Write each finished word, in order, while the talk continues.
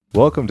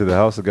Welcome to the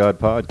House of God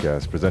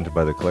podcast, presented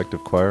by the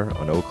Collective Choir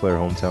on Eau Claire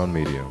Hometown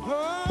Media.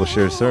 We'll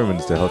share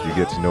sermons to help you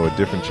get to know a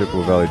different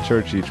Chippewa Valley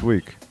church each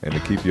week and to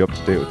keep you up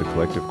to date with the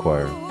Collective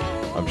Choir.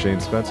 I'm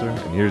Shane Spencer,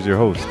 and here's your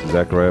host,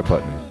 Zachariah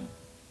Putney.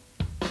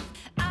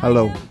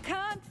 Hello,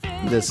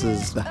 this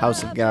is the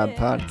House of God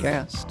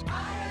podcast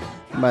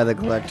by the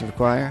Collective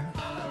Choir.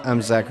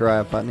 I'm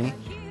Zachariah Putney.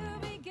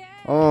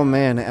 Oh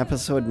man,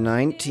 episode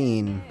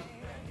 19.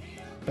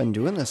 Been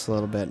doing this a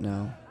little bit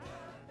now.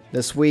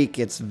 This week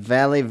it's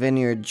Valley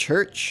Vineyard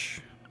Church,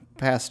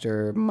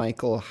 Pastor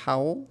Michael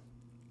Howell.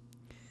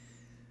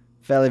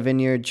 Valley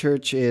Vineyard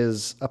Church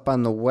is up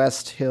on the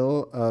west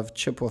hill of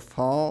Chippewa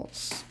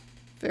Falls,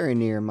 very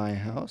near my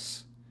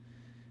house.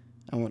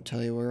 I won't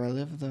tell you where I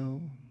live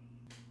though.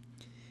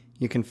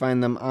 You can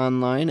find them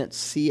online at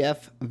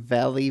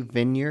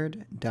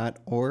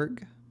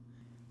cfvalleyvineyard.org,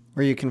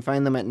 or you can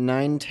find them at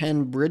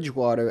 910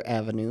 Bridgewater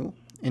Avenue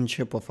in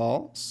Chippewa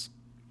Falls.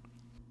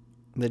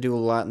 They do a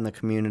lot in the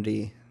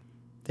community.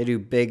 They do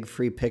big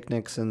free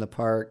picnics in the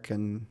park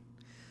and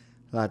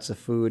lots of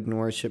food and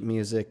worship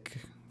music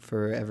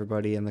for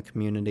everybody in the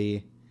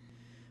community.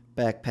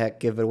 Backpack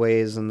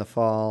giveaways in the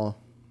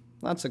fall.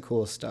 Lots of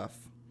cool stuff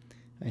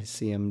I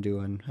see them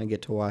doing. I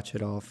get to watch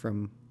it all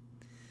from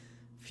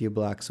a few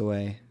blocks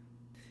away.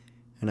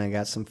 And I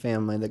got some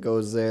family that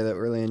goes there that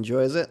really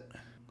enjoys it.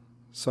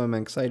 So I'm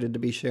excited to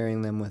be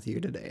sharing them with you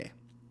today.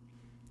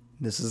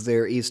 This is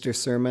their Easter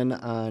sermon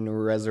on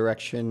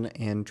resurrection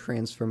and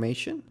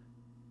transformation.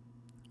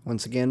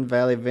 Once again,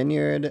 Valley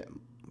Vineyard,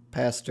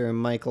 Pastor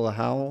Michael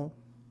Howell.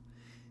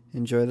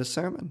 Enjoy the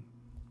sermon.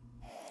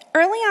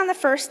 Early on the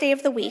first day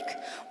of the week,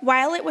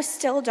 while it was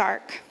still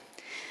dark,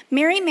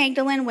 Mary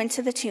Magdalene went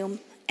to the tomb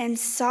and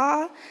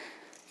saw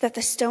that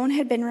the stone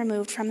had been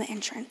removed from the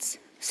entrance.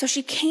 So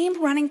she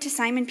came running to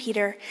Simon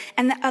Peter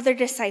and the other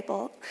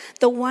disciple,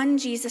 the one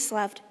Jesus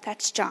loved,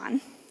 that's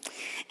John,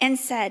 and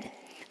said,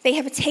 "They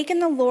have taken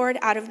the Lord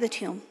out of the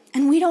tomb,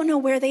 and we don't know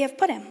where they have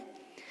put him."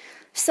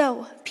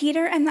 So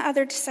Peter and the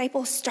other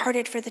disciple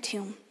started for the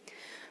tomb.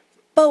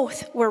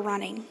 Both were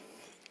running,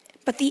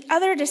 but the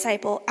other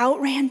disciple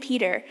outran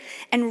Peter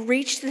and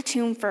reached the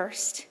tomb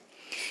first.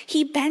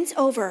 He bent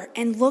over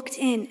and looked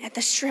in at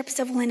the strips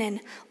of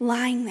linen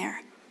lying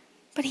there,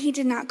 but he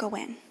did not go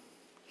in.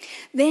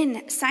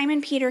 Then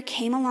Simon Peter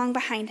came along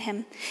behind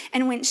him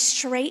and went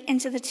straight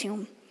into the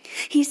tomb.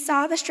 He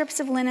saw the strips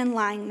of linen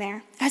lying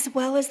there, as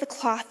well as the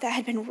cloth that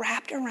had been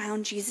wrapped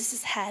around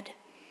Jesus' head.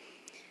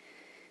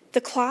 The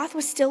cloth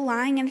was still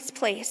lying in its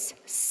place,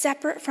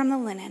 separate from the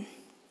linen.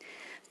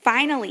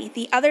 Finally,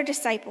 the other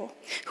disciple,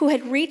 who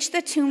had reached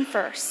the tomb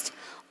first,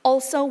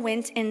 also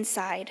went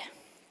inside.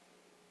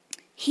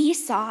 He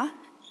saw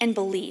and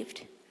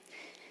believed.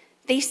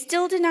 They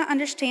still did not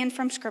understand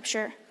from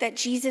Scripture that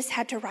Jesus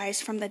had to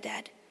rise from the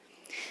dead.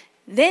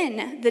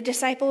 Then the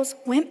disciples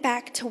went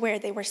back to where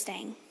they were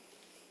staying.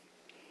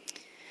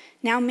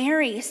 Now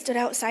Mary stood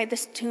outside the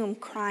tomb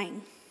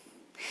crying.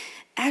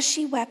 As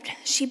she wept,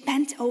 she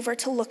bent over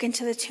to look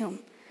into the tomb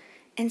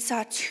and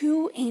saw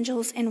two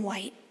angels in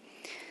white,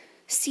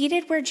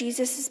 seated where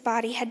Jesus'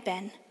 body had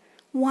been,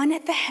 one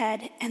at the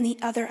head and the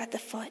other at the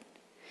foot.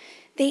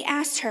 They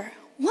asked her,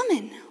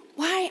 "Woman,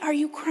 why are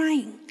you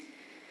crying?"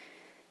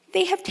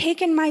 "They have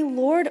taken my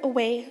Lord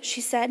away,"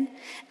 she said,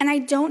 "and I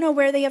don't know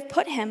where they have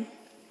put him."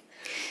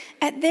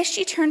 At this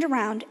she turned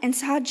around and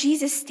saw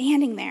Jesus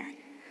standing there,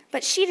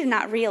 but she did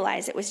not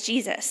realize it was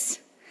Jesus.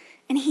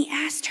 And he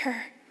asked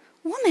her,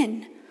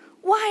 "Woman,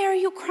 why are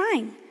you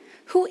crying?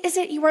 Who is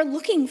it you are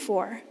looking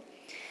for?"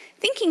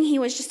 Thinking he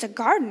was just a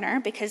gardener,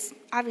 because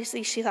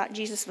obviously she thought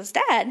Jesus was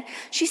dead,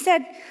 she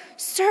said,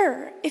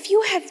 "Sir, if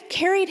you have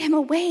carried him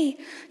away,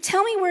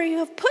 tell me where you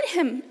have put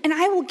him, and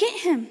I will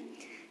get him."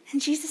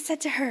 And Jesus said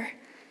to her,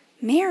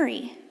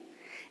 "Mary."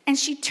 And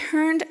she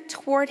turned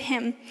toward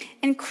him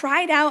and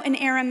cried out in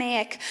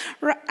Aramaic,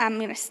 I'm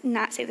going to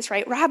not say this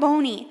right,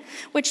 Rabboni,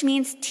 which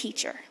means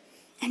teacher.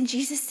 And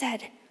Jesus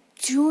said,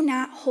 "Do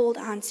not hold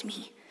on to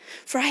me,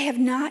 for I have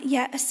not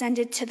yet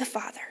ascended to the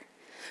Father.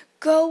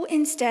 Go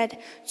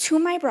instead to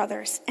my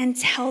brothers and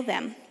tell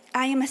them,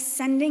 I am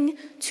ascending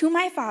to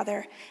my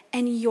Father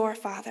and your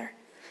Father,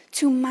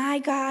 to my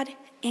God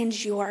and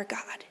your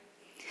God."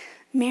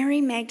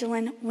 Mary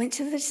Magdalene went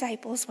to the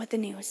disciples with the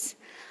news,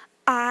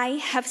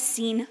 "I have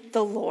seen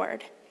the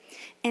Lord."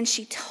 And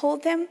she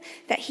told them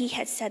that he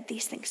had said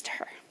these things to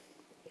her.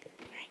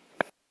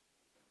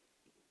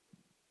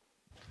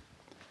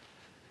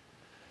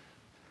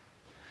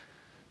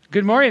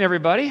 Good morning,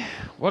 everybody.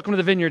 Welcome to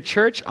the Vineyard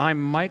Church. I'm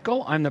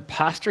Michael. I'm the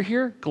pastor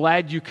here.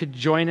 Glad you could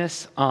join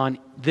us on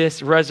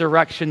this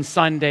Resurrection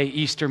Sunday,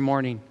 Easter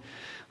morning.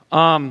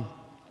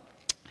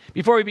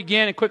 Before we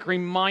begin, a quick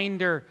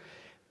reminder.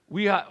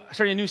 We are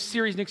starting a new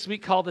series next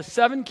week called The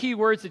 7 Key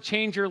Words to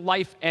Change Your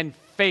Life and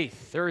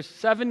Faith. There are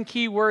 7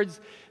 key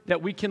words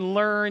that we can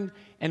learn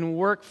and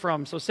work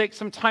from. So take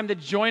some time to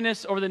join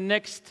us over the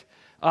next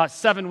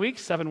 7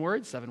 weeks, 7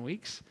 words, 7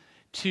 weeks,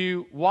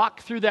 to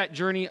walk through that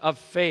journey of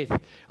faith.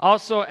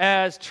 Also,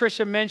 as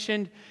Tricia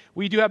mentioned,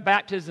 we do have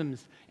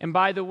baptisms And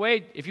by the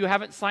way, if you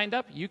haven't signed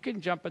up, you can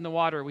jump in the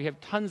water. We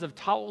have tons of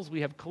towels.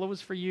 We have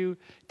clothes for you.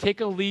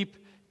 Take a leap.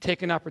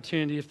 Take an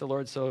opportunity if the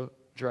Lord so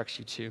directs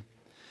you to.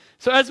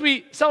 So as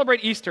we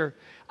celebrate Easter,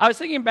 I was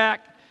thinking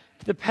back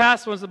to the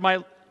past ones of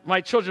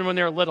my children when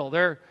they were little.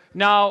 They're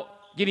now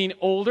getting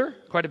older,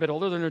 quite a bit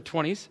older, they're in their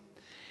 20s.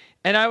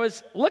 And I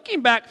was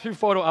looking back through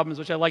photo albums,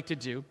 which I like to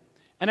do,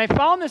 and I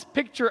found this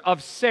picture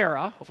of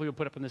Sarah, hopefully we'll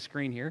put it up on the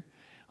screen here,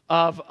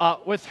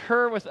 with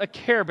her with a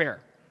Care Bear.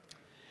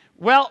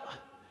 Well,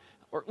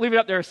 or leave it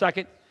up there a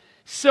second.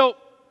 So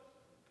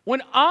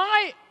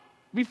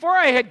before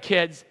I had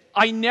kids,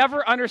 I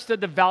never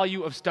understood the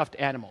value of stuffed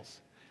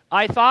animals.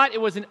 I thought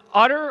it was an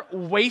utter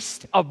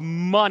waste of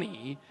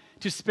money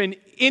to spend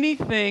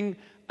anything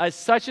as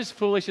such as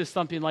foolish as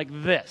something like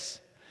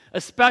this,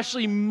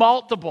 especially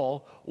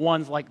multiple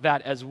ones like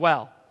that as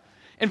well.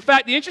 In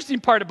fact, the interesting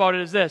part about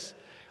it is this.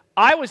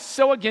 I was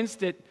so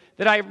against it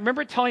that I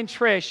remember telling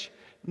Trish,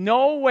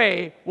 no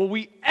way will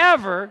we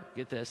ever,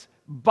 get this,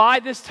 buy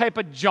this type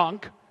of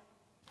junk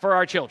for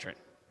our children.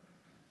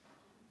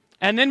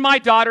 And then my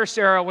daughter,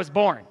 Sarah, was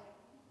born.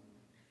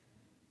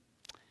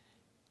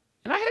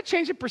 And I had a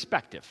change of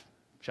perspective,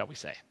 shall we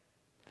say.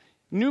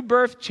 New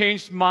birth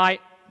changed my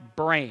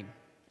brain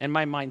and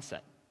my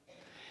mindset.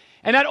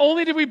 And not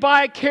only did we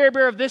buy a Care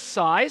Bear of this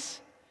size,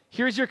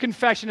 here's your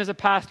confession as a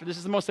pastor. This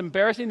is the most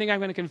embarrassing thing I'm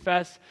going to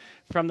confess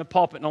from the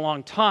pulpit in a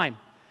long time.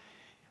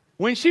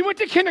 When she went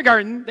to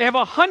kindergarten, they have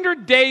a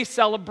 100-day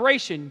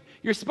celebration.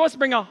 You're supposed to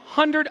bring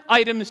 100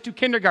 items to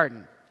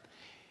kindergarten.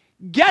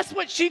 Guess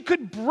what she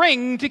could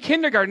bring to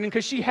kindergarten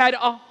because she had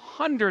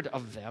 100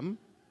 of them?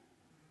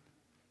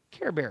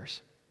 Care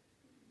Bears.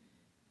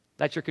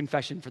 That's your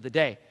confession for the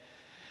day.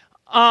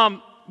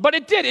 But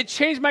it did. It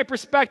changed my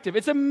perspective.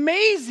 It's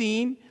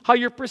amazing how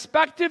your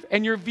perspective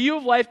and your view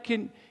of life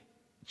can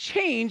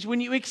change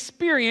when you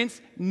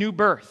experience new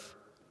birth.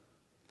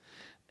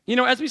 You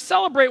know, as we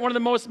celebrate one of the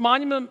most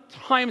monumental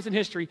times in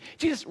history,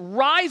 Jesus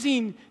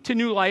rising to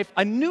new life,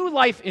 a new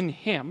life in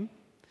Him,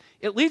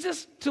 it leads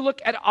us to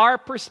look at our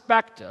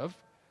perspective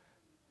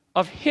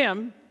of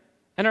Him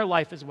and our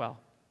life as well.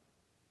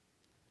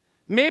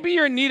 Maybe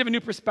you're in need of a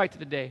new perspective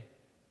today.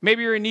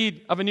 Maybe you're in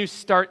need of a new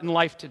start in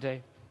life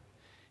today.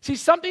 See,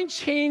 something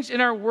changed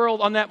in our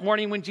world on that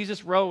morning when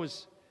Jesus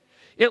rose.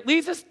 It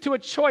leads us to a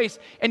choice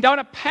and down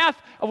a path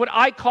of what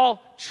I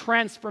call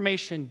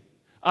transformation.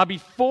 A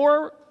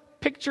before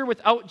picture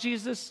without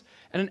Jesus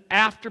and an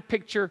after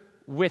picture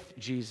with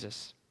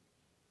Jesus.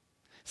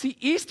 See,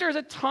 Easter is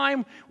a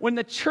time when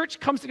the church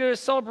comes together to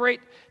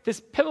celebrate this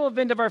pivotal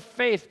event of our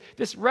faith,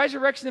 this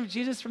resurrection of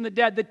Jesus from the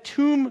dead. The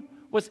tomb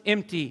was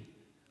empty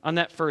on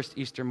that first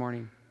Easter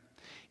morning.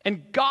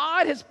 And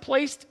God has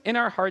placed in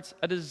our hearts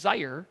a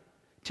desire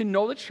to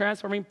know the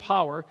transforming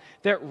power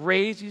that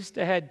raised Jesus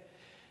to head,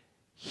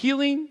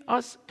 healing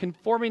us,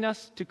 conforming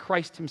us to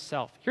Christ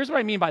Himself. Here's what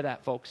I mean by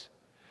that, folks.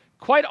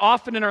 Quite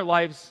often in our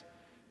lives,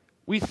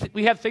 we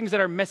have things that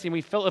are missing.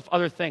 We fill it with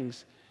other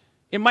things.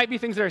 It might be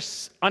things that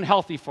are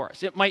unhealthy for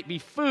us. It might be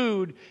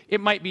food.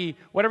 It might be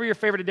whatever your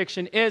favorite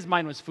addiction is.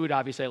 Mine was food,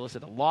 obviously. I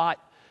listed a lot.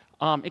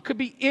 It could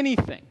be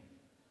anything.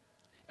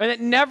 And it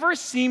never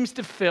seems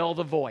to fill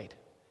the void.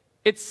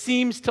 It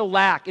seems to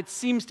lack. It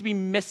seems to be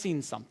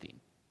missing something.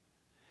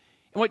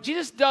 And what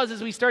Jesus does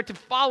as we start to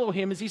follow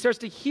Him is He starts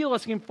to heal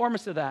us and conform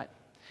us to that.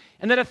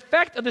 And that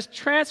effect of this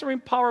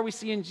transforming power we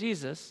see in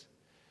Jesus,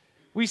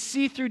 we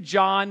see through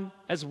John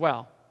as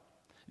well.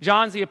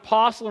 John's the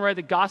apostle and writer of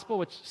the gospel,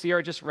 which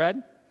Sierra just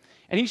read.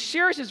 And he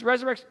shares his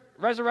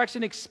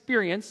resurrection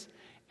experience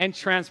and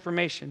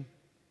transformation.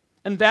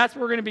 And that's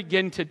where we're going to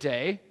begin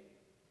today.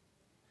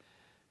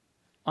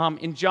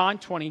 In John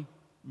 20,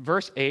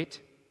 verse 8.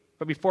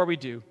 But before we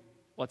do,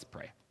 let's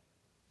pray.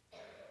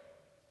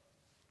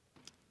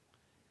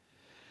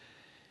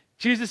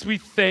 Jesus, we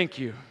thank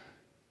You.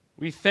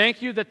 We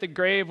thank You that the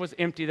grave was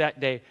empty that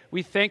day.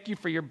 We thank You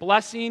for Your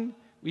blessing.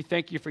 We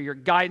thank You for Your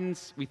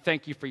guidance. We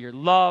thank You for Your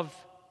love.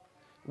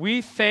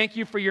 We thank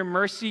You for Your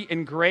mercy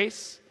and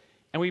grace.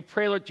 And we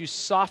pray, Lord, You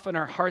soften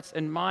our hearts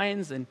and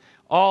minds and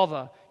all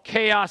the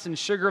chaos and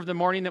sugar of the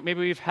morning that maybe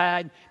we've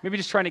had. Maybe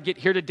just trying to get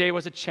here today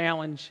was a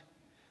challenge.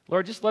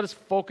 Lord, just let us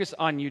focus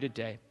on You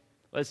today.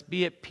 Let us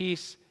be at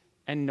peace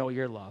and know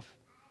Your love.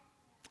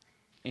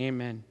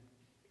 Amen.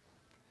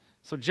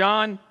 So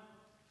John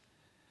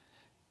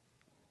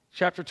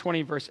chapter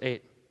 20, verse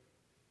 8.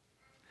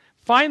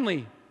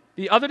 Finally,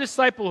 the other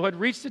disciple who had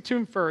reached the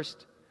tomb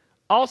first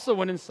also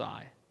went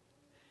inside.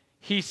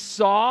 He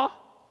saw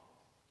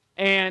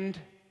and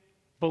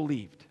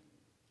believed.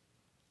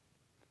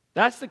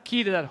 That's the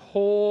key to that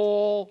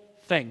whole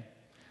thing.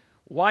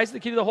 Why is the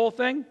key to the whole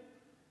thing?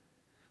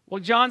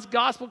 Well, John's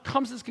gospel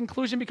comes to this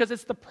conclusion because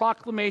it's the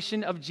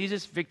proclamation of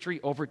Jesus' victory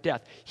over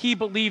death. He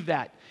believed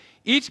that.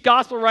 Each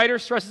gospel writer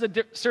stresses a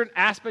certain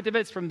aspect of it.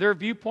 It's from their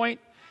viewpoint.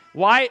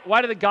 Why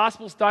do the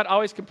gospels not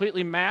always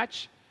completely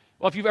match?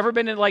 Well, if you've ever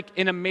been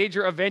in a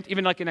major event,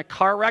 even like in a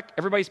car wreck,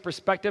 everybody's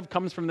perspective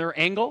comes from their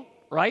angle,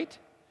 right?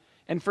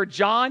 And for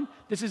John,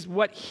 this is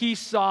what he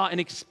saw and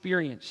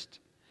experienced.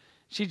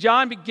 See,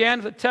 John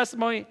began with a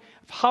testimony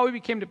of how he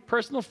became to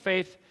personal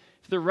faith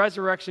through the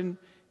resurrection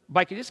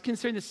by just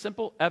considering the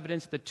simple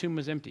evidence that the tomb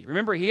was empty.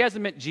 Remember, he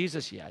hasn't met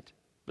Jesus yet,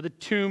 but the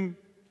tomb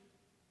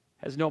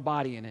has no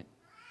body in it.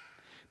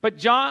 But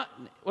John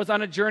was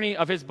on a journey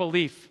of his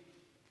belief.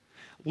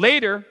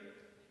 Later,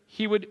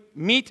 he would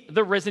meet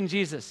the risen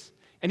Jesus.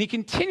 And he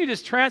continued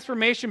his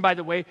transformation, by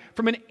the way,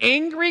 from an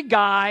angry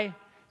guy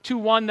to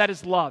one that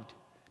is loved.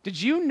 Did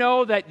you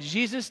know that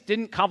Jesus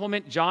didn't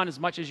compliment John as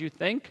much as you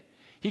think?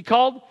 He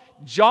called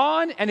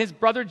John and his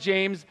brother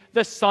James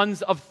the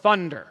sons of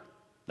thunder.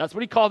 That's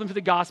what he called them through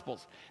the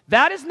Gospels.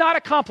 That is not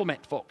a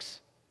compliment,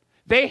 folks.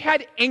 They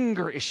had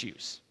anger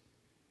issues.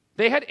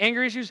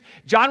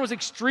 John was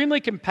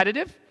extremely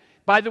competitive.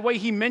 By the way,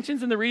 he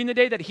mentions in the reading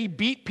today that he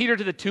beat Peter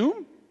to the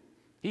tomb.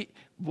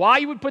 Why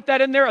you would put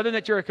that in there, other than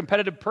that you're a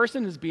competitive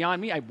person, is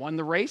beyond me. I won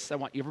the race. I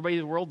want everybody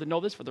in the world to know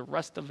this for the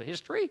rest of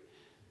history.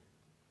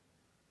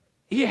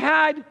 He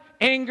had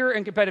anger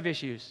and competitive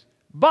issues.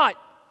 But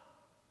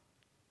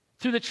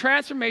through the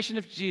transformation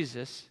of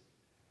Jesus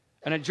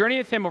and a journey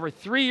with him over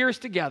 3 years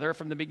together,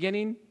 from the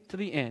beginning to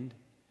the end,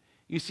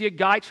 you see a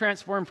guy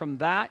transform from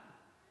that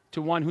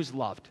to one who's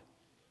loved.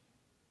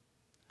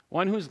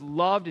 One who's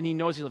loved and he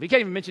knows he's loved. He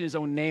can't even mention his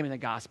own name in the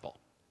gospel.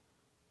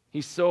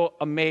 He's so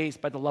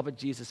amazed by the love of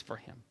Jesus for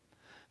him.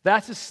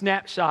 That's a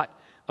snapshot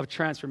of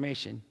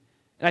transformation.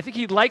 And I think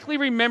he likely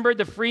remembered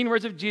the freeing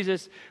words of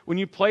Jesus when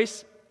you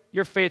place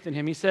your faith in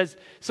him. He says,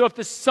 "So if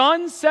the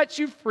Son sets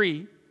you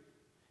free,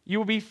 you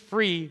will be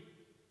free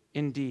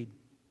indeed."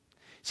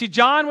 See,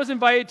 John was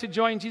invited to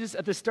join Jesus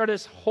at the start of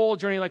this whole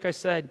journey, like I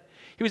said.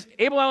 He was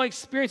able to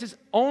experience his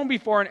own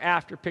before and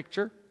after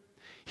picture.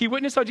 He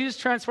witnessed how Jesus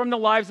transformed the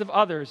lives of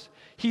others.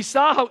 He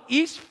saw how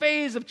each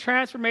phase of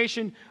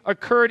transformation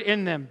occurred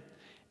in them,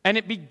 and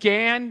it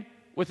began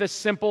with a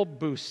simple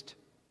boost.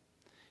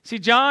 See,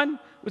 John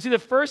would see the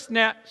first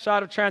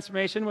snapshot of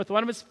transformation with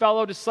one of his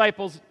fellow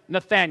disciples,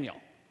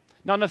 Nathanael.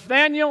 Now,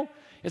 Nathanael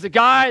is a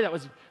guy that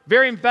was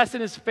very invested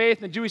in his faith,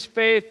 in the Jewish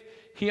faith.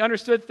 He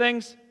understood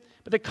things.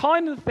 But the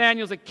calling of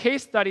Nathanael is a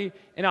case study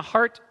in a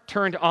heart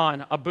turned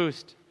on, a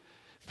boost.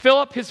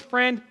 Philip, his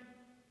friend,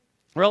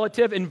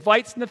 relative,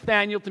 invites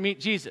Nathanael to meet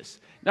Jesus.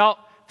 Now,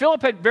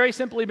 Philip had very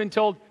simply been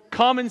told,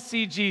 "Come and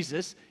see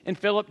Jesus," and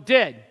Philip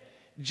did.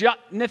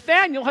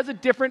 Nathanael has a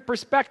different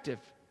perspective.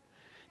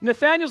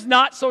 Nathanael's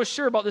not so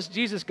sure about this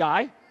Jesus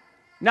guy,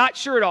 not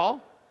sure at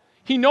all.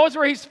 He knows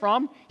where he's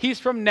from. He's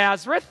from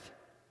Nazareth.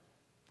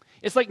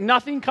 It's like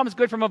nothing comes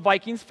good from a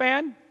Vikings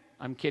fan.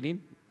 I'm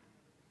kidding.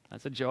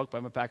 That's a joke, but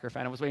I'm a Packer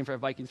fan. I was waiting for a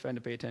Vikings fan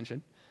to pay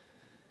attention.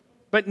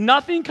 But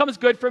nothing comes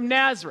good from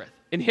Nazareth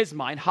in his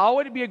mind. How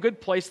would it be a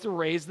good place to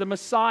raise the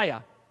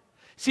Messiah?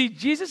 See,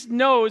 Jesus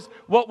knows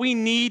what we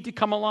need to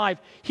come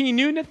alive. He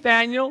knew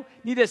Nathanael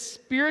needed a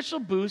spiritual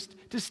boost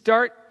to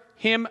start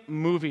him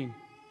moving.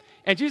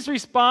 And Jesus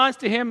responds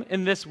to him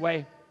in this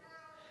way.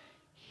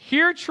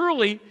 "Here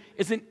truly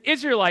is an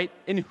Israelite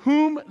in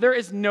whom there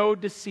is no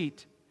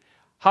deceit.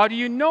 How do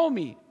you know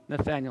me?"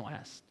 Nathanael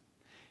asked.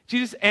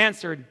 Jesus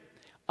answered,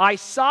 "I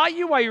saw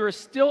you while you were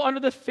still under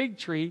the fig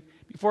tree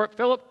before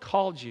Philip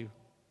called you."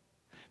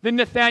 Then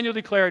Nathanael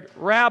declared,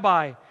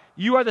 "Rabbi,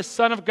 you are the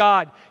Son of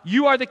God.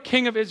 You are the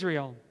King of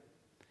Israel."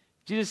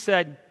 Jesus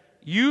said,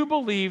 "You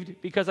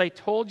believed because I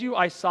told you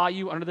I saw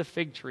you under the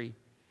fig tree.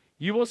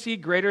 You will see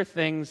greater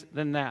things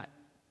than that."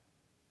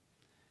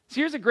 So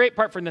here's a great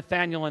part for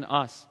Nathanael and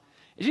us.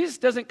 Jesus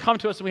doesn't come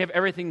to us when we have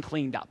everything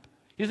cleaned up.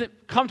 He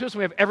doesn't come to us when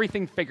we have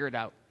everything figured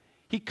out.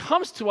 He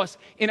comes to us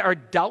in our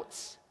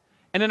doubts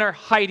and in our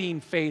hiding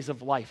phase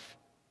of life.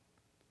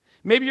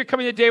 Maybe you're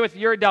coming today with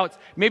your doubts.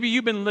 Maybe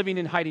you've been living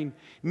in hiding.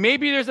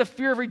 Maybe there's a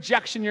fear of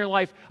rejection in your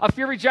life, a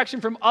fear of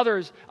rejection from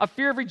others, a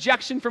fear of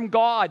rejection from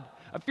God,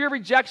 a fear of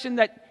rejection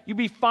that you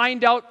be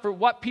fined out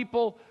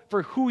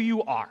for who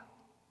you are.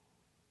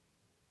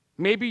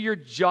 Maybe you're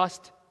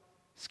just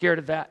scared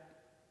of that.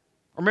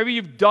 Or maybe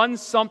you've done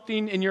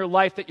something in your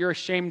life that you're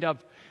ashamed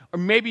of. Or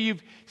maybe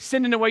you've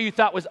sinned in a way you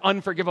thought was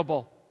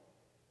unforgivable,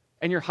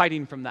 and you're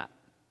hiding from that.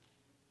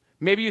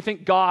 Maybe you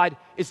think God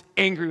is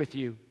angry with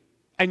you,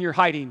 and you're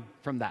hiding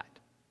from that.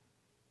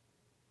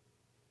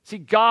 See,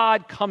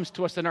 God comes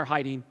to us in our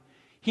hiding.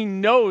 He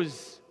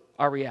knows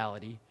our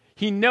reality.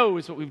 He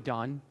knows what we've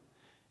done.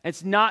 And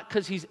it's not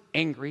because he's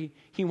angry.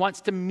 He wants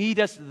to meet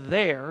us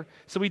there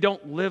so we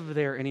don't live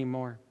there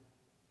anymore.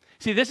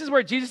 See, this is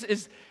where Jesus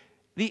is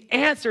the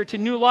answer to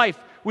new life.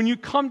 When you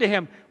come to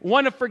him,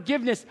 one of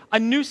forgiveness, a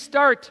new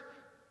start,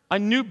 a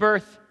new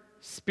birth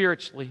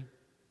spiritually.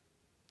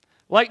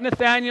 Like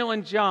Nathanael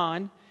and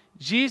John,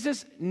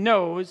 Jesus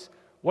knows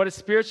what a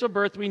spiritual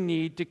birth we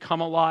need to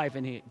come alive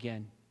in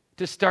again,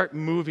 to start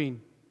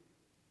moving.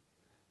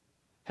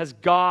 Has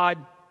God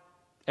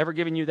ever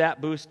given you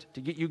that boost to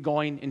get you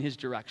going in his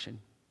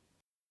direction?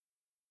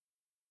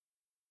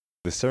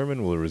 The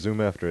sermon will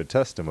resume after a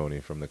testimony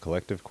from the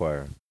collective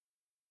choir.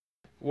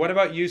 What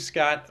about you,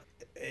 Scott?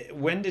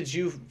 When did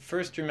you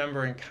first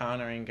remember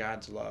encountering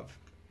God's love?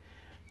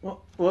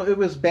 Well, it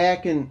was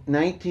back in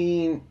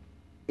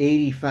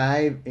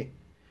 1985.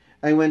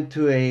 I went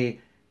to a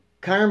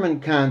Carmen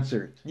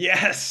concert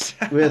Yes.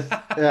 with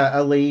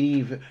a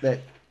lady that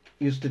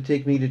used to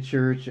take me to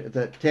church at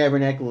the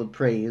Tabernacle of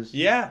Praise.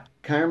 Yeah.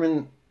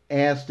 Carmen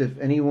asked if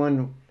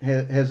anyone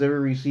has ever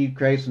received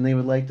Christ and they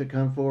would like to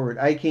come forward.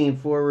 I came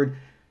forward,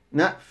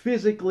 not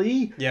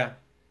physically, Yeah.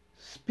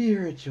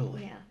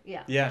 spiritually,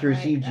 Yeah. to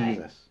receive Right.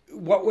 Jesus.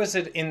 What was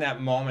it in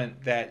that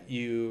moment that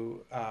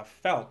you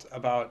felt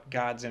about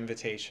God's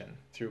invitation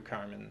through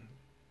Carmen?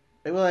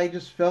 Well, I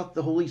just felt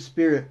the Holy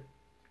Spirit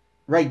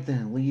right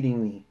then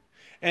leading me.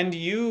 And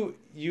you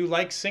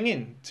like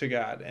singing to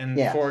God and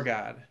Yes. for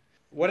God.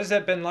 What has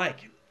that been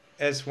like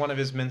as one of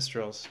his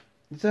minstrels?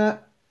 It's a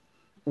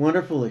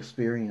wonderful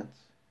experience.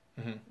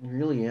 Mhm. It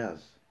really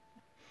is.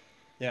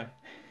 Yeah.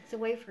 It's a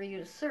way for you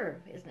to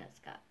serve, isn't it,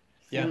 Scott?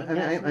 Yeah. Singing I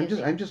mean, God's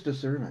music. I'm just a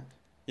servant.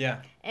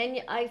 Yeah.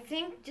 And I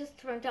think just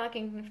from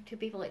talking to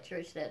people at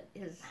church that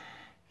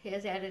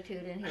his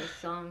attitude and his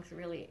songs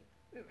really,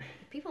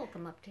 people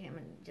come up to him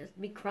and just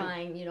be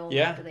crying,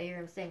 Yeah. after they hear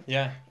him sing.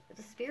 Yeah.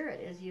 The Spirit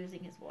is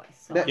using his voice.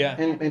 So That- Yeah.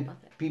 I'm happy and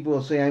about that. people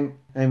will say I'm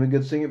a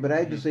good singer, but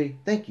I just say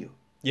thank you.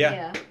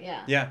 Yeah.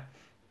 Yeah. Yeah.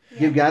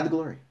 Give God the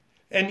glory.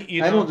 And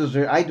you I know,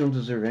 don't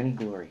deserve any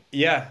glory.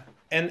 yeah.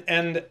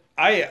 And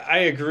I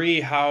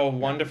agree how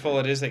wonderful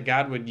it is that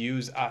God would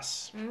use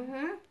us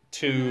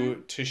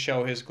to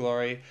show his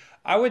glory.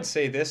 I would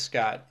say this,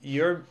 Scott,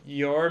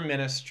 your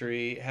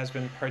ministry has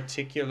been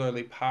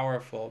particularly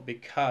powerful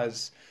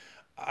because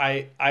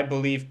I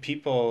believe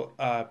people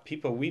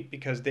weep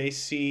because they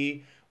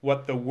see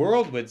what the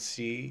world would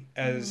see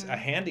as a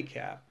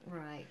handicap.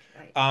 Right.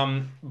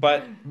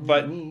 But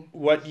Me.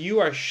 what you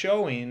are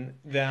showing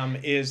them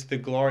is the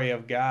glory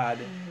of God,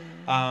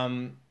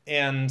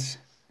 and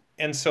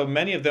so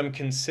many of them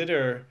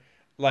consider,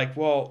 like,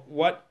 well,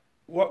 what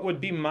would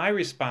be my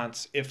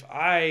response if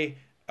I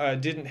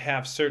didn't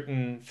have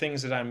certain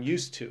things that I'm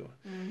used to,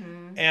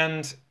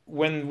 and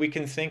when we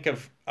can think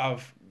of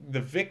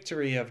the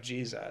victory of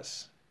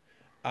Jesus.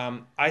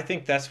 I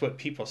think that's what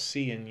people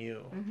see in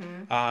you,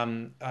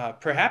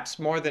 perhaps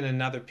more than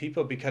in other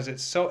people, because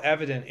it's so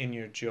evident in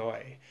your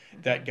joy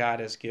that God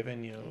has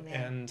given you,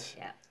 Amen.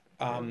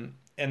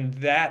 and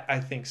that I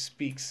think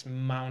speaks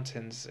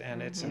mountains,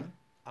 and it's an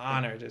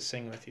honor to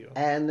sing with you.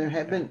 And there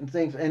have been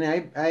things, and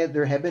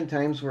there have been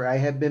times where I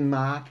have been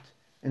mocked,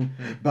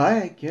 but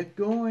I kept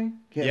going,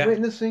 kept Yeah.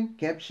 witnessing,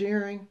 kept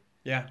sharing.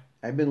 Yeah,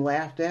 I've been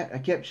laughed at. I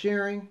kept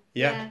sharing.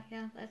 yeah,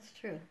 That's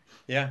true.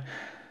 yeah,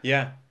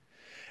 yeah.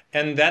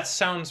 And that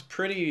sounds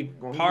pretty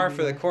par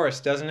for the course,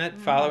 doesn't it?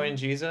 Following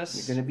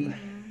Jesus. You're going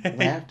to be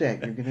laughed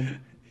at. You're going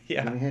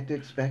Yeah, to have to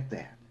expect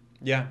that.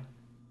 yeah,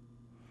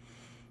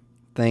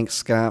 Thanks,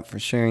 Scott, for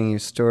sharing your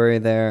story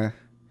there.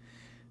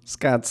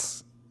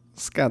 Scott's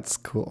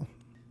cool.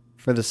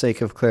 For the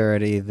sake of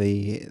clarity,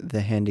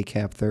 the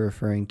handicap they're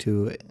referring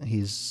to,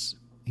 he's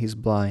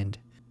blind,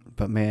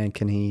 but man,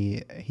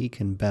 he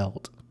can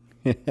belt.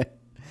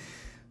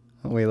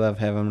 We love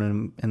having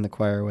him in the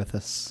choir with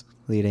us,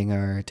 leading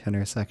our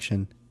tenor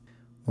section.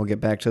 We'll get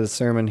back to the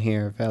sermon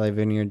here. Valley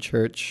Vineyard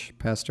Church,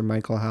 Pastor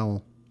Michael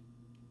Howell.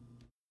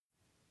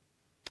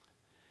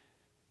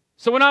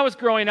 So when I was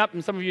growing up,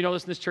 and some of you know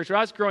this in this church, when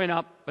I was growing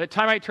up, by the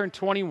time I turned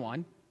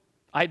 21,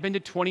 I had been to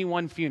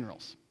 21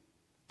 funerals.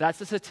 That's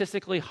a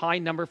statistically high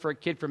number for a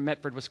kid from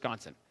Medford,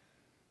 Wisconsin.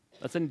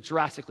 That's a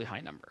drastically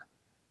high number.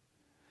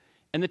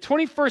 And the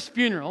 21st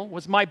funeral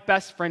was my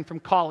best friend from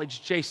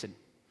college, Jason.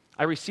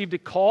 I received a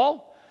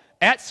call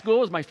at school.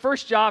 It was my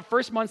first job,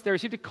 first month there. I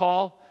received a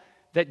call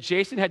that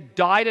Jason had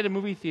died at a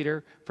movie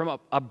theater from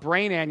a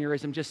brain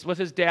aneurysm, just with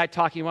his dad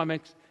talking 1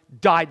 minute,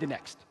 died the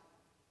next.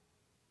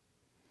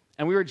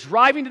 And we were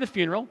driving to the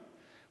funeral,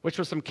 which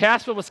was from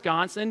Cassville,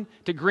 Wisconsin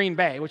to Green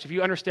Bay, which if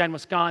you understand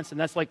Wisconsin,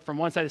 that's like from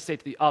one side of the state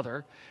to the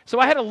other. So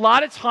I had a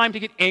lot of time to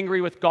get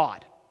angry with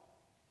God.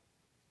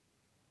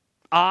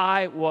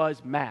 I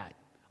was mad.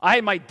 I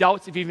had my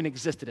doubts if he even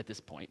existed at this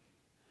point.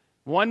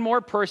 One more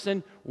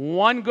person,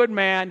 one good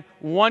man,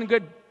 one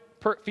good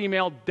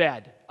female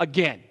dead.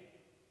 Again,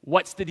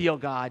 what's the deal,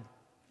 God?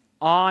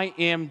 I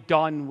am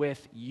done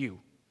with you.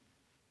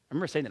 I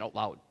remember saying that out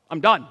loud.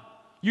 I'm done.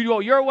 You go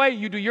your way,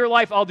 you do your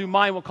life, I'll do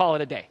mine, we'll call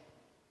it a day.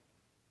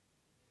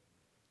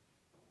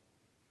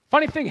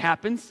 Funny thing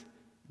happens,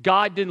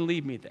 God didn't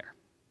leave me there.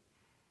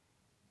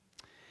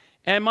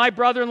 And my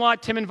brother-in-law,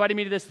 Tim, invited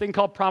me to this thing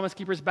called Promise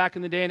Keepers back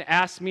in the day and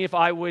asked me if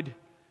I would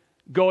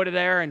go to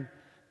there. And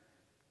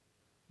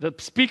the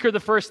speaker the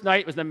first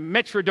night was the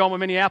Metrodome of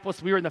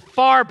Minneapolis. We were in the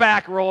far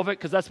back row of it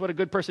because that's what a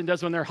good person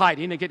does when they're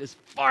hiding. They get as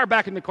far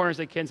back in the corner as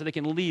they can so they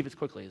can leave as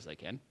quickly as they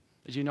can.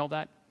 Did you know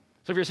that?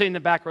 So if you're sitting in the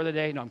back row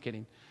today, no, I'm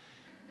kidding.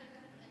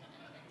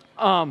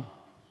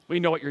 We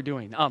know what you're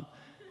doing.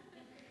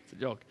 It's a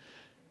joke.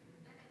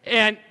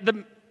 And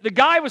the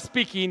guy was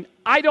speaking.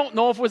 I don't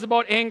know if it was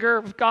about anger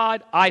of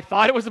God. I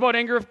thought it was about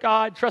anger of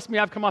God. Trust me,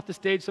 I've come off the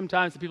stage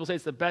sometimes and people say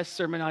it's the best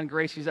sermon on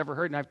grace he's ever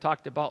heard, and I've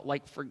talked about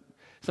like for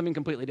something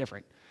completely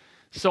different.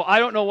 So I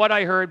don't know what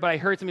I heard, but I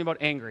heard something about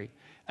angry.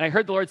 And I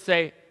heard the Lord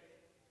say,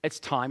 it's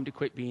time to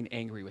quit being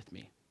angry with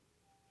me.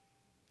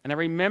 And I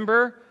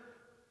remember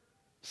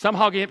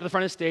Somehow getting up to the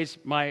front of the stage,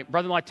 my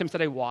brother-in-law Tim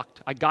said I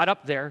walked. I got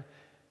up there,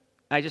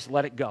 and I just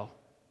let it go.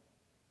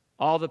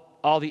 All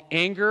the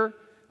anger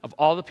of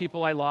all the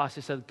people I lost,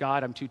 I said,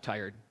 God, I'm too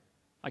tired.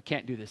 I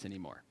can't do this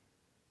anymore.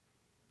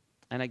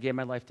 And I gave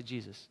my life to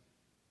Jesus.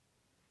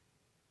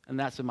 And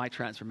that's when my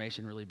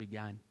transformation really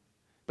began.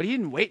 But he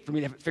didn't wait for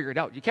me to have it figured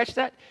out. You catch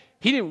that?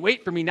 He didn't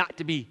wait for me not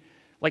to be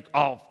like,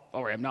 oh,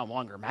 all right, I'm no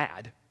longer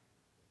mad.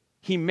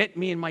 He met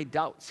me in my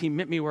doubts. He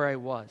met me where I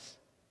was.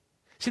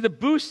 See, the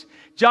boost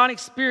John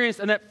experienced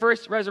on that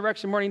first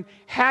resurrection morning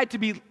had to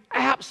be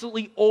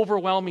absolutely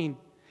overwhelming.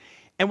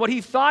 And what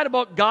he thought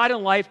about God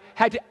and life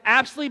had to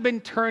absolutely been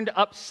turned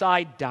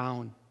upside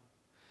down.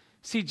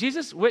 See,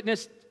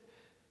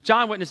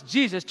 John witnessed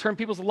Jesus turn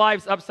people's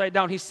lives upside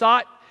down. He saw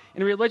it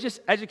in a religious,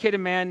 educated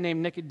man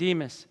named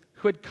Nicodemus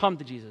who had come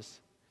to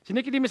Jesus. See,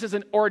 Nicodemus is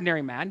an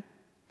ordinary man.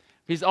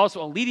 He's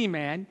also a leading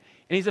man,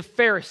 and he's a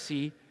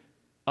Pharisee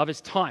of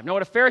his time. Now,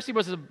 what a Pharisee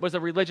was a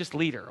religious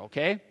leader,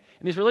 okay?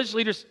 And these religious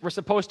leaders were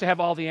supposed to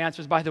have all the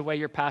answers. By the way,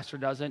 your pastor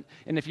doesn't.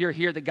 And if you're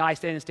here, the guy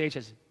standing on the stage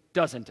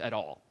doesn't at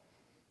all.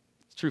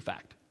 It's a true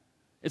fact.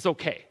 It's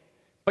okay.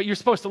 But you're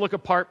supposed to look a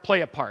part,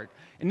 play a part.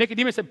 And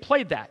Nicodemus had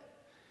played that.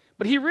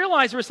 But he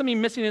realized there was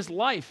something missing in his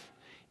life.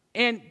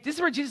 And this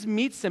is where Jesus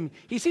meets him.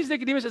 He sees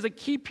Nicodemus as a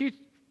key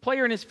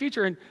player in his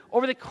future. And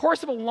over the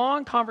course of a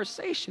long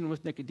conversation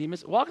with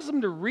Nicodemus, it walks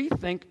him to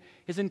rethink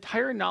his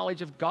entire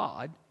knowledge of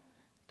God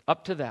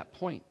up to that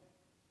point.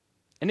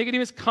 And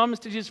Nicodemus comes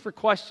to Jesus for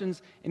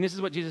questions, and this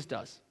is what Jesus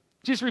does.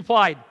 Jesus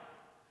replied,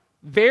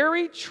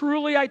 "Very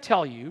truly I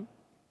tell you,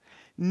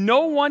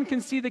 no one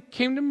can see the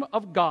kingdom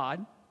of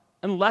God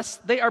unless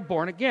they are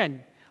born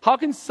again. How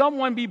can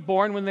someone be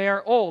born when they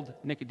are old?"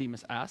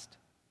 Nicodemus asked.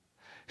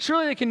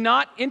 "Surely they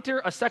cannot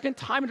enter a second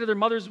time into their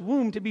mother's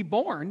womb to be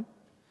born."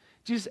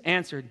 Jesus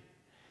answered,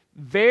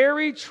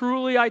 "Very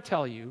truly I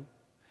tell you,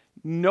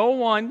 no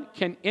one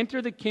can enter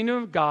the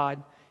kingdom of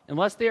God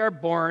unless they are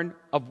born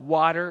of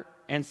water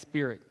and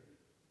Spirit."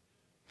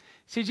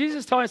 See, Jesus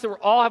is telling us that we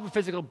all have a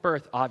physical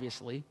birth,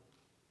 obviously,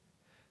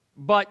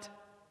 but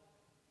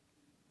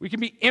we can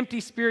be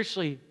empty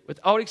spiritually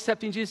without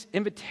accepting Jesus'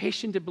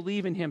 invitation to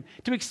believe in him,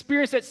 to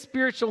experience that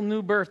spiritual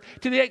new birth,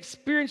 to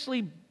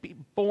experientially be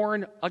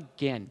born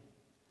again.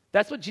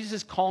 That's what Jesus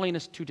is calling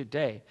us to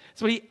today.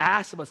 That's what he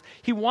asks of us.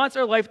 He wants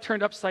our life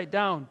turned upside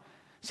down.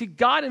 See,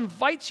 God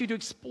invites you to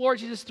explore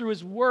Jesus through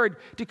his word,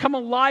 to come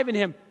alive in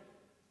him.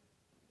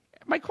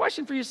 My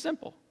question for you is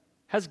simple.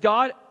 Has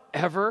God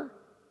ever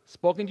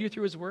spoken to you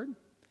through his word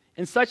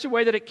in such a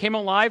way that it came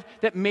alive,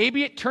 that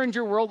maybe it turned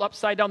your world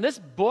upside down? This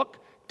book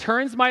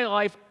turns my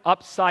life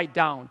upside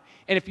down.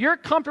 And if you're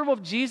comfortable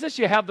with Jesus,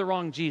 you have the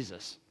wrong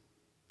Jesus.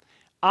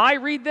 I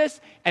read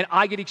this, and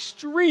I get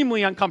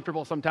extremely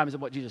uncomfortable sometimes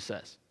with what Jesus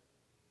says.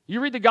 You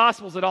read the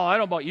Gospels at all, I don't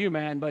know about you,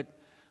 man, but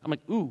I'm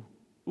like, ooh,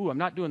 I'm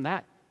not doing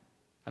that.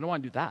 I don't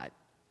want to do that.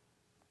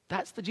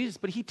 That's the Jesus.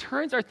 But he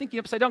turns our thinking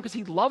upside down because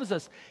he loves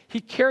us.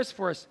 He cares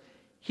for us.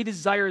 He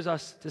desires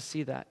us to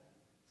see that.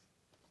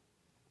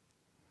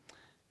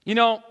 You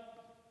know,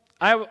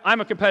 I'm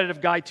a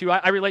competitive guy too.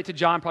 I relate to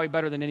John probably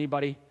better than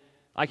anybody.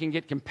 I can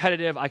get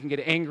competitive. I can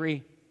get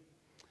angry.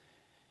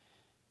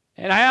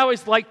 And I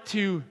always like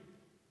to,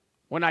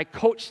 when I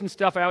coach and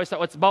stuff, I always thought,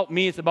 well, it's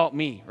about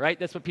me, right?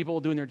 That's what people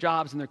will do in their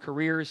jobs and their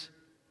careers.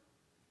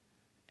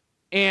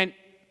 And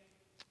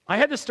I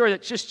had this story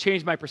that just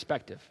changed my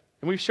perspective.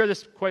 And we've shared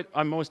this quite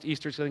on most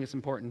Easters, so I think it's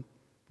important.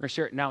 We're going to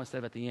share it now instead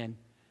of at the end.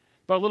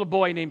 But a little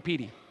boy named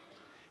Petey.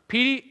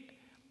 Petey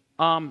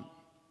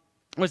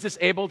was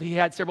disabled. He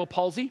had cerebral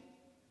palsy.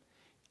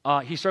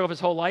 He struggled his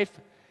whole life.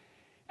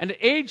 And at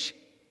age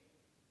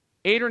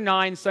 8 or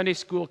 9, Sunday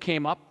school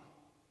came up.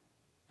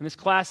 And this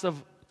class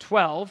of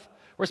 12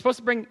 were supposed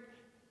to bring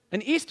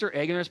an Easter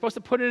egg, and they're supposed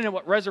to put it in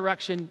what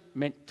resurrection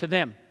meant to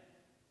them.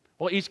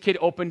 Well, each kid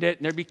opened it,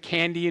 and there'd be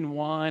candy in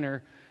one,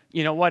 or,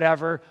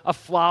 whatever, a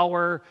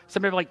flower,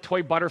 somebody like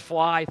toy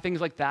butterfly, things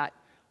like that.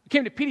 It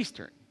came to Petey's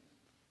turn.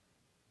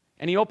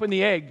 And he opened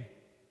the egg,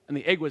 and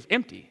the egg was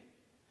empty.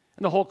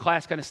 And the whole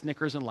class kind of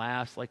snickers and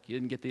laughs, like you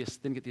didn't get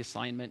the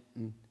assignment.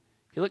 And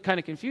he looked kind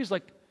of confused,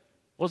 like,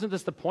 wasn't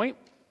this the point?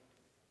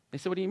 They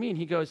said, what do you mean?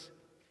 He goes,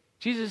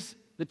 Jesus,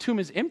 the tomb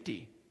is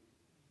empty.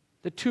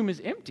 The tomb is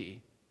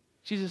empty.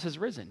 Jesus has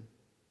risen.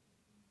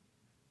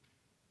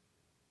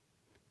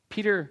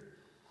 Peter,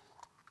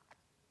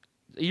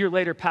 a year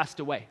later, passed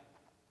away.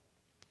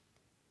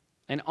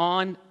 And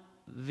on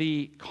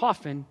the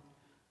coffin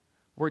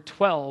were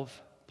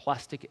 12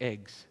 plastic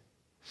eggs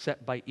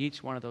set by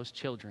each one of those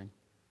children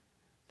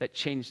that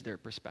changed their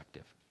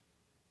perspective,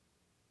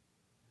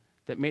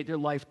 that made their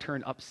life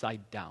turn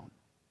upside down.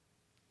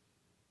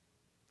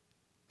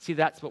 See,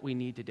 that's what we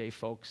need today,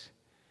 folks,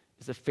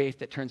 is a faith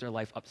that turns our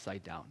life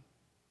upside down,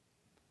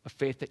 a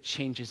faith that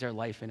changes our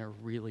life in a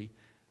really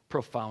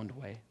profound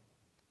way.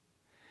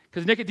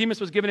 Because Nicodemus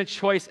was given a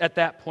choice at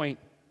that point,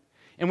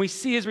 and we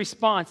see his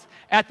response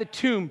at the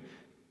tomb.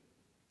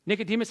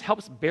 Nicodemus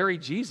helps bury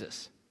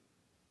Jesus.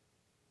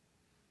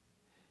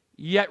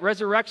 Yet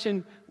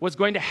resurrection was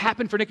going to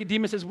happen for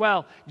Nicodemus as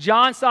well.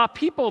 John saw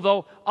people,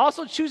 though,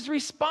 also choose to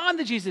respond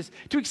to Jesus,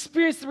 to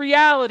experience the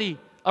reality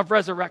of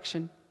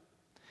resurrection.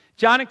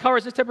 John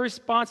uncovers this type of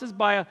responses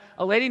by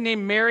a lady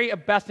named Mary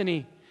of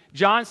Bethany.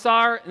 John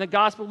saw her in the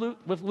Gospel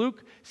with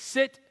Luke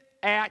sit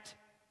at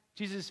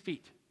Jesus'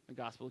 feet. In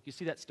the Gospel Luke, you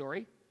see that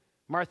story?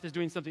 Martha's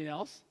doing something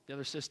else, the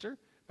other sister,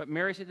 but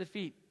Mary's at the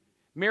feet.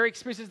 Mary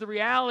experiences the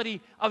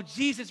reality of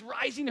Jesus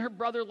rising her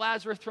brother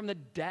Lazarus from the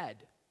dead.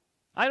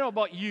 I don't know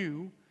about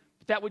you,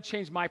 but that would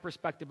change my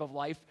perspective of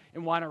life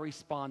and want to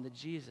respond to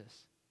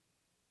Jesus.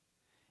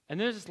 And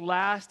there's this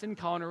last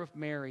encounter with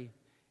Mary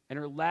and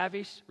her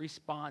lavish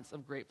response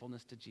of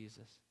gratefulness to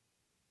Jesus.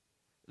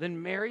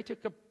 Then Mary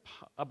took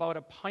about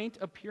a pint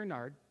of pure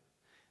nard,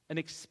 an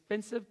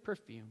expensive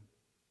perfume.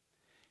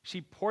 She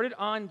poured it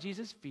on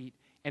Jesus' feet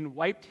and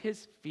wiped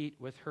his feet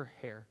with her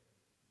hair.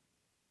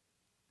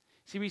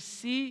 See, we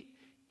see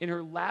in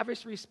her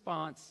lavish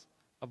response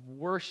of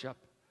worship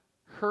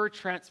her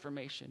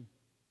transformation,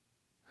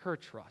 her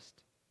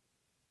trust.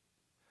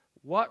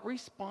 What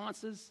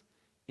responses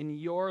in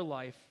your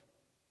life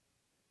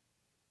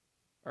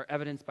are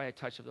evidenced by a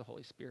touch of the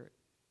Holy Spirit?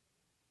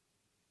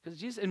 Because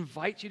Jesus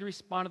invites you to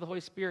respond to the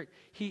Holy Spirit.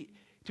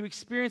 To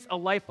experience a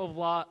life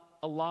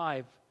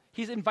alive.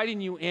 He's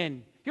inviting you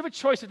in. You have a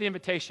choice with the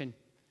invitation.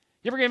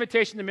 You ever get an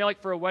invitation to mail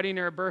like for a wedding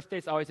or a birthday?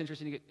 It's always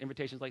interesting to get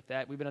invitations like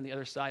that. We've been on the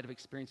other side of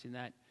experiencing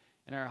that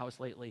in our house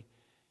lately.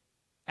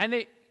 And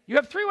you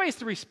have three ways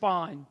to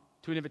respond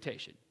to an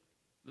invitation.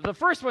 The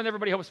first one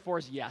everybody hopes for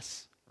is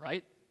yes,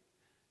 right?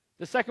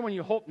 The second one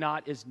you hope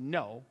not is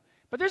no.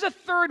 But there's a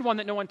third one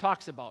that no one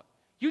talks about.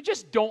 You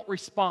just don't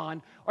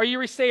respond, or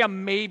you say a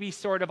maybe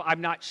sort of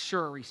I'm not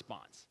sure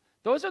response.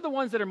 Those are the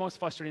ones that are most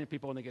frustrating to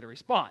people when they get a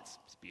response.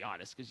 Let's be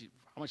honest, because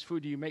how much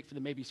food do you make for the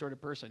maybe sort of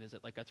person? Is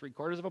it like a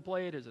 3/4 of a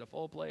plate? Is it a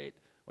full plate?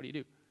 What do you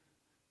do?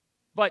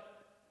 But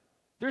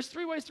there's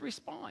three ways to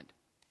respond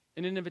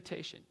in an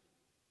invitation.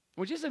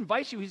 When Jesus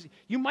invites you,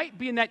 you might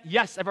be in that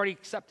yes, I've already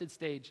accepted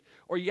stage,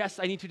 or yes,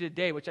 I need to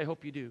today, which I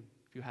hope you do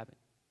if you haven't.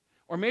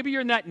 Or maybe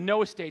you're in that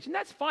no stage, and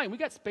that's fine. We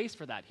got space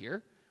for that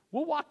here.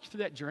 We'll walk you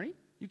through that journey.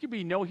 You could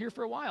be no here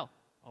for a while,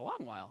 a long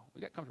while.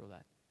 We got comfortable with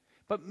that.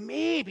 But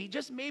maybe,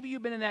 just maybe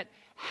you've been in that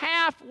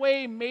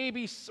halfway,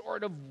 maybe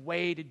sort of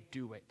way to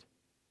do it.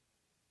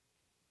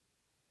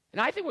 And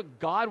I think what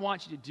God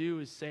wants you to do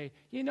is say,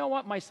 you know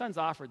what, my son's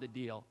offered the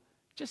deal.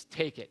 Just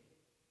take it.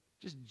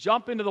 Just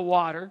jump into the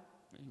water.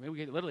 Maybe we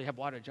could literally have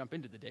water to jump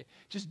into the day.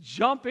 Just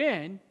jump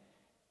in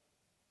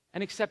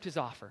and accept his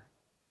offer.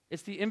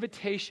 It's the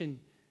invitation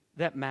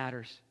that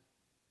matters.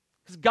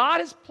 Because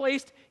God has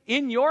placed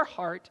in your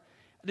heart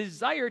a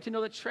desire to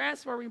know the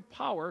transforming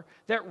power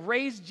that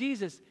raised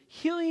Jesus,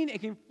 healing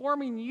and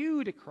conforming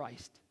you to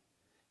Christ.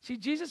 See,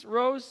 Jesus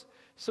rose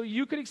so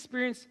you could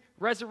experience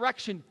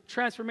resurrection,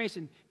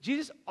 transformation.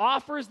 Jesus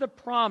offers the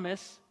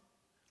promise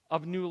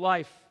of new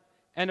life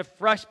and a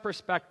fresh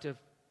perspective.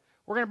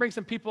 We're going to bring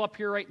some people up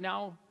here right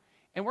now,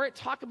 and we're going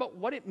to talk about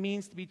what it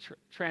means to be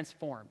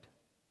transformed.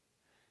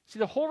 See,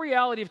 the whole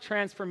reality of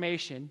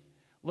transformation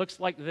looks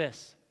like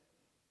this.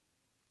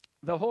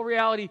 The whole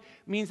reality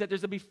means that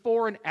there's a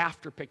before and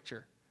after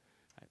picture.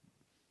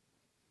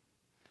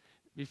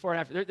 Before and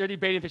after. They're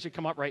debating if it should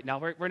come up right now.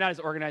 We're not as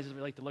organized as we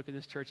like to look at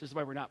this church. This is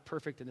why we're not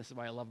perfect, and this is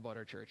why I love about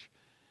our church.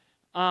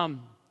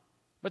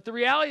 But the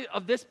reality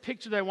of this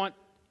picture that I want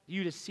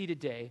you to see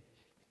today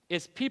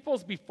is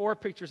people's before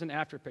pictures and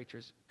after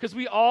pictures. Because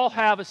we all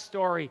have a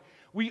story.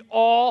 We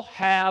all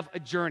have a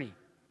journey.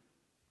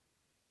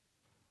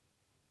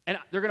 And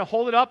they're going to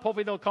hold it up.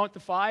 Hopefully they'll count to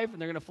 5, and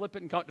they're going to flip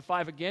it and count to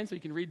 5 again so you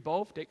can read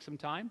both. Take some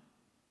time.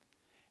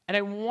 And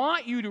I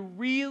want you to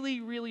really,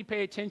 really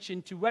pay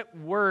attention to what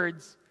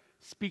words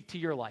speak to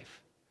your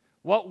life.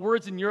 What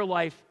words in your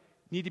life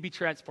need to be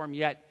transformed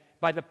yet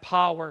by the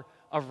power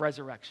of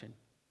resurrection.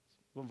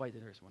 We'll invite the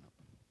nearest one up.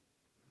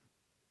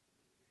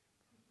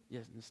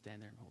 Yes, and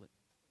stand there and hold it.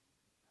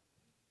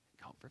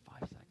 Count for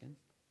 5 seconds.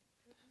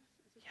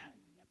 Yeah,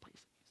 play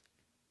some music.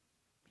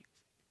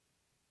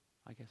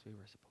 I guess we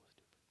were supposed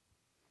to.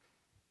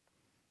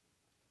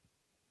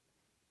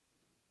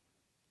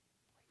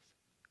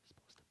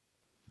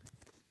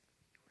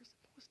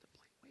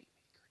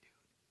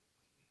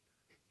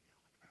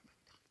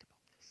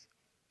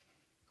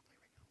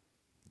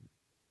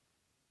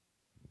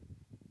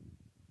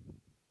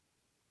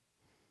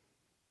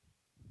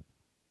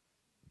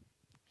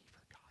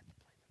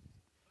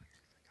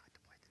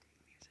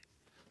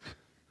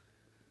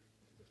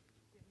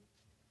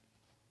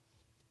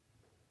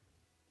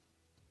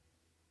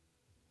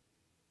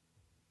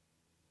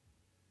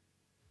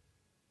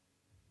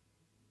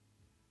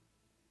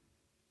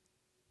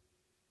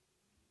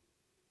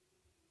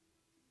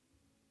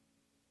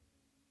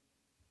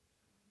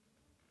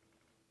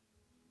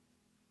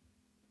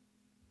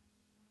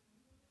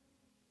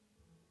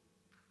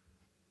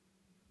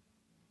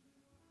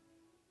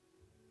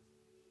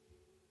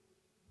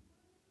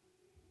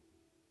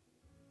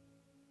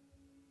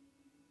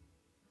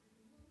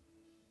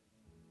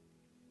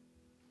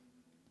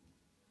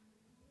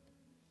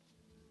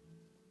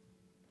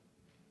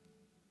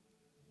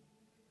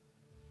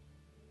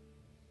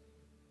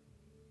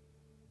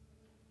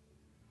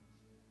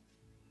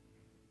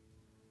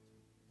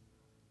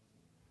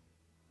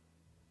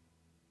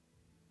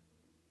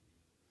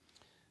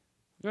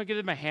 You want to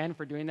give them a hand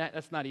for doing that?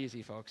 That's not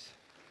easy, folks.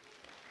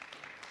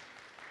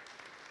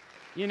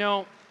 You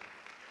know,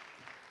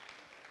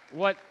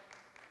 what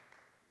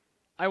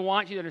I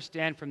want you to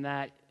understand from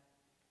that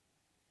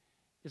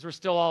is we're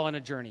still all on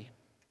a journey.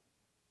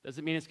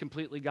 Doesn't mean it's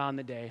completely gone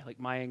the day, like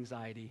my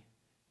anxiety.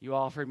 You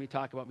all have heard me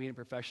talk about being a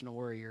professional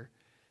warrior,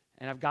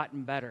 and I've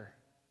gotten better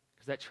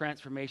because that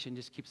transformation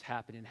just keeps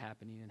happening.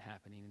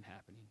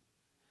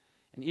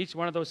 And each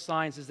one of those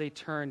signs as they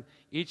turn,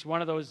 each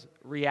one of those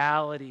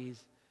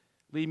realities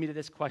lead me to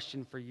this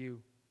question for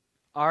you.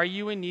 Are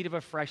you in need of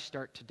a fresh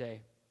start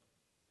today?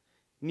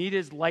 Need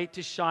His light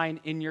to shine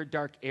in your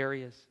dark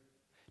areas,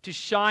 to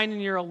shine in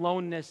your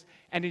aloneness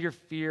and in your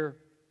fear.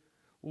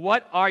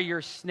 What are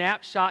your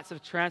snapshots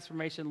of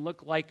transformation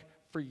look like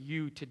for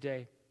you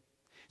today?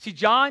 See,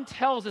 John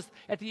tells us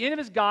at the end of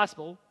his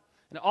gospel,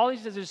 and all he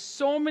says, there's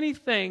so many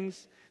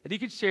things that he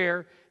could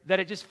share that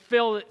it just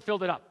filled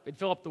it up. It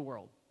filled up the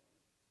world.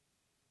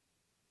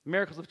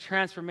 Miracles of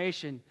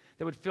transformation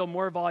that would fill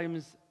more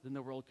volumes than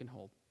the world can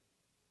hold.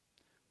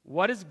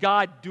 What is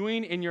God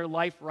doing in your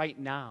life right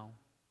now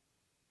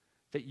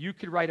that you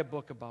could write a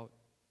book about?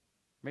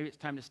 Maybe it's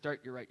time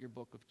to write your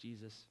book of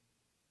Jesus.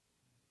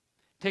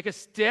 Take a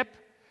step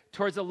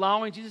towards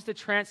allowing Jesus to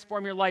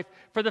transform your life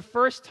for the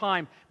first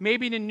time,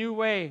 maybe in a new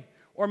way,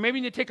 or maybe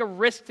you need to take a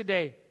risk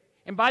today.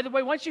 And by the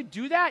way, once you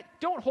do that,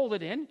 don't hold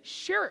it in.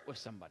 Share it with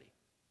somebody.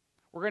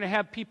 We're going to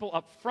have people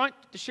up front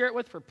to share it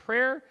with for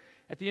prayer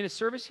at the end of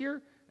service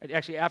here,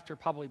 actually after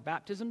probably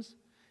baptisms.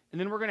 And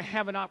then we're going to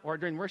have or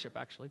during worship,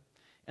 actually.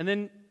 And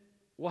then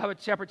we'll have an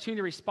opportunity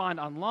to respond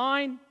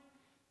online.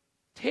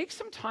 Take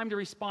some time to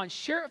respond.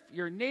 Share it with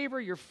your neighbor,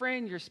 your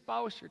friend, your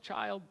spouse, your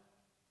child,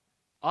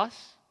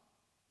 us.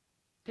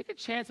 Take a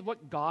chance of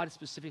what God is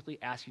specifically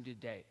asking you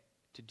today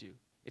to do.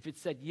 If it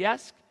said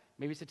yes,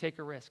 maybe it's to take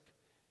a risk.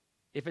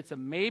 If it's a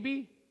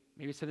maybe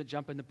it's to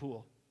jump in the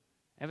pool.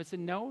 And if it's a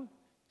no,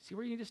 see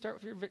where you need to start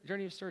with your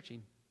journey of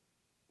searching.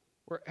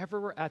 Wherever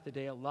we're at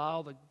today,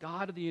 allow the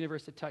God of the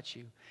universe to touch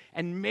you.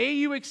 And may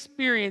you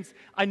experience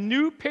a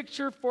new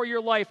picture for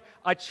your life,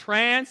 a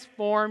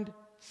transformed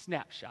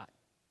snapshot.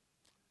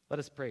 Let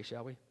us pray,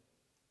 shall we?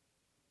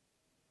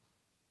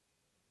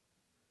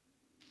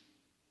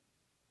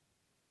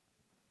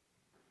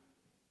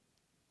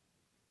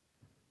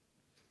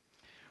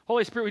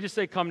 Holy Spirit, we just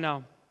say, come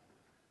now.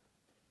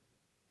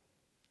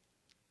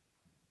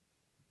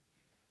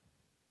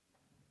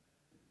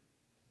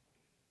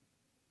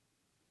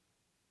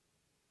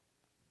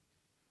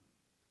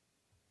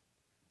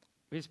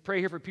 We just pray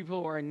here for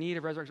people who are in need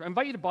of resurrection. I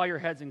invite you to bow your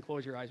heads and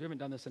close your eyes. We haven't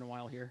done this in a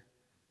while here.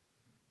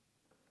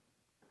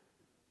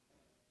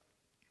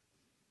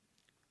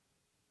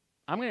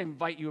 I'm going to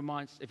invite you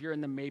amongst, if you're in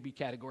the maybe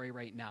category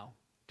right now,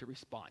 to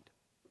respond.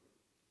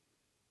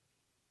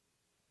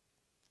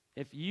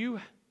 If you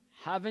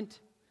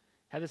haven't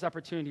had this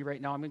opportunity right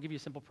now, I'm going to give you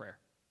a simple prayer.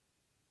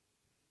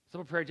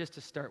 Simple prayer just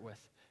to start with.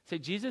 Say,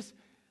 Jesus,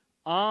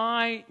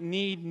 I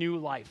need new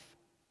life.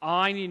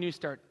 I need a new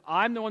start.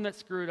 I'm the one that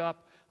screwed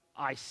up.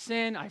 I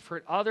sin. I've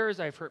hurt others.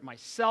 I've hurt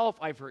myself.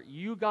 I've hurt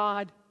you,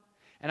 God.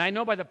 And I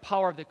know by the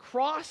power of the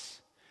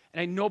cross, and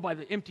I know by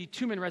the empty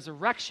tomb and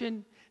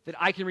resurrection, that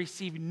I can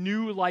receive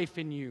new life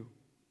in you.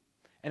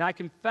 And I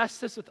confess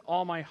this with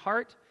all my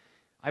heart.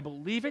 I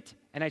believe it,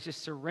 and I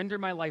just surrender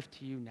my life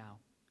to you now.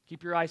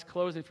 Keep your eyes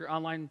closed. If you're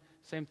online,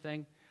 same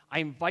thing. I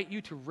invite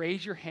you to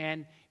raise your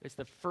hand. It's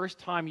the first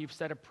time you've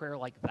said a prayer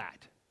like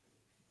that.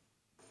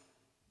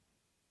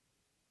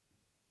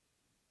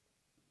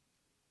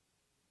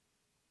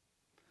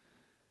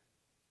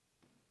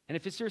 And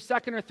if it's your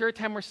second or third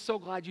time, we're so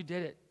glad you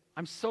did it.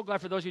 I'm so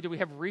glad for those of you who do. We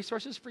have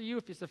resources for you.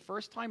 If it's the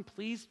first time,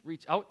 please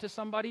reach out to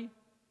somebody.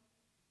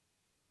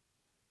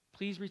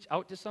 Please reach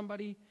out to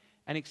somebody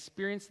and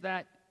experience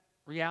that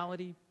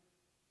reality.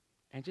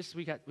 And just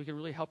we can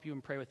really help you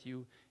and pray with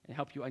you and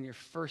help you on your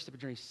first step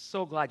of journey.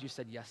 So glad you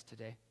said yes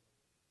today.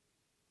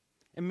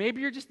 And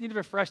maybe you're just in need of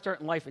a fresh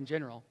start in life in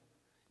general.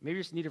 Maybe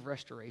you're just in need of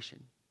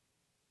restoration.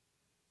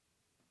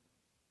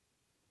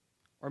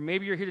 Or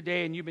maybe you're here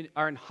today and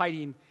are in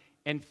hiding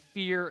and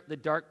fear the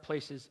dark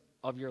places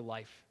of your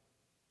life.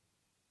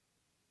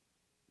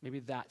 Maybe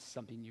that's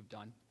something you've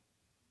done.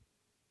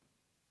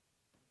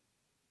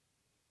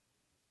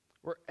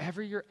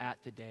 Wherever you're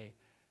at today,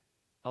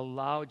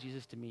 allow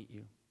Jesus to meet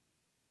you.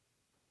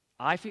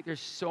 I think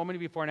there's so many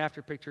before and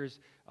after pictures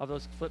of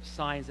those flip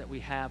signs that we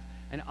have,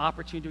 an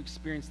opportunity to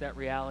experience that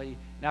reality,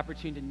 an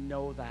opportunity to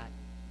know that.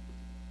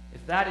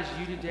 If that is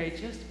you today,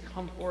 just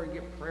come forward and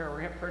get prayer. We're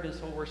going to have prayer this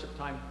whole worship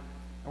time,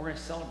 and we're going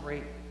to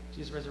celebrate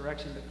Jesus'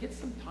 resurrection, but get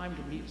some time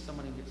to meet with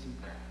someone and get some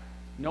prayer.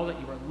 Know that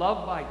you are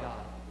loved by God.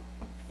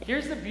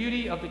 Here's the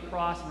beauty of the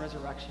cross and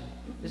resurrection.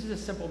 This is a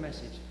simple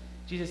message.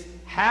 Jesus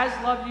has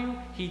loved you,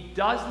 he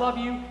does love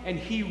you, and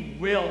he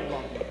will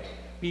love you.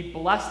 Be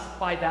blessed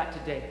by that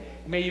today.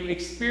 May you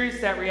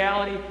experience that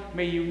reality,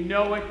 may you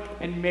know it,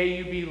 and may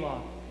you be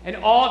loved. And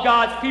all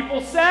God's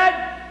people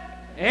said,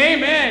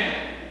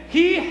 amen.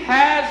 He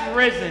has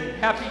risen.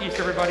 Happy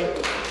Easter, everybody.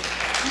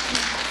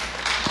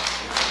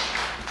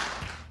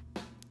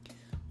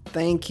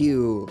 thank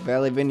you,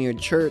 Valley Vineyard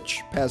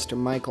Church, Pastor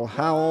Michael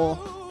Howell.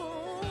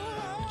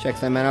 Check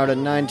them out at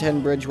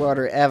 910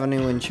 Bridgewater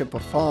Avenue in Chippewa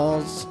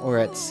Falls or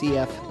at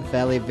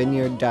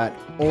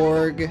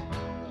cfvalleyvineyard.org.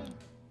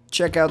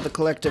 Check out the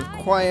Collective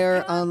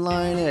Choir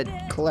online at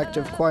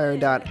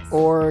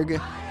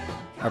collectivechoir.org.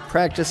 Our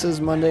practices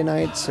Monday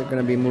nights are going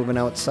to be moving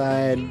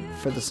outside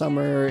for the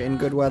summer in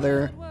good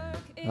weather.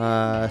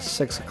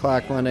 6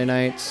 o'clock Monday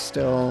nights,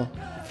 still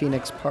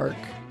Phoenix Park.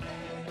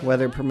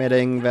 Weather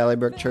permitting, Valley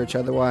Brook Church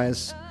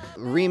otherwise.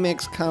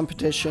 Remix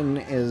competition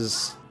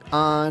is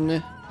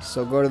on,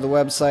 so go to the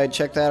website,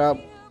 check that out.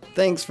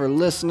 Thanks for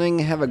listening.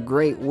 Have a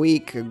great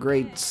week, a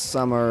great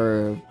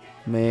summer.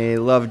 May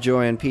love,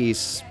 joy, and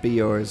peace be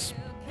yours.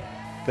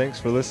 Thanks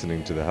for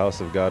listening to the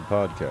House of God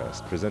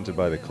podcast, presented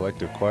by the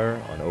Collective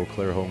Choir on Eau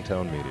Claire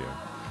Hometown Media.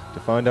 To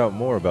find out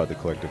more about the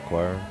Collective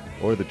Choir,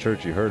 or the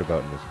church you heard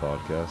about in this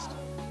podcast,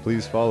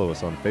 please follow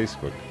us on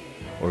Facebook,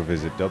 or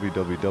visit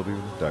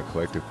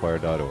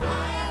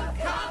www.collectivechoir.org.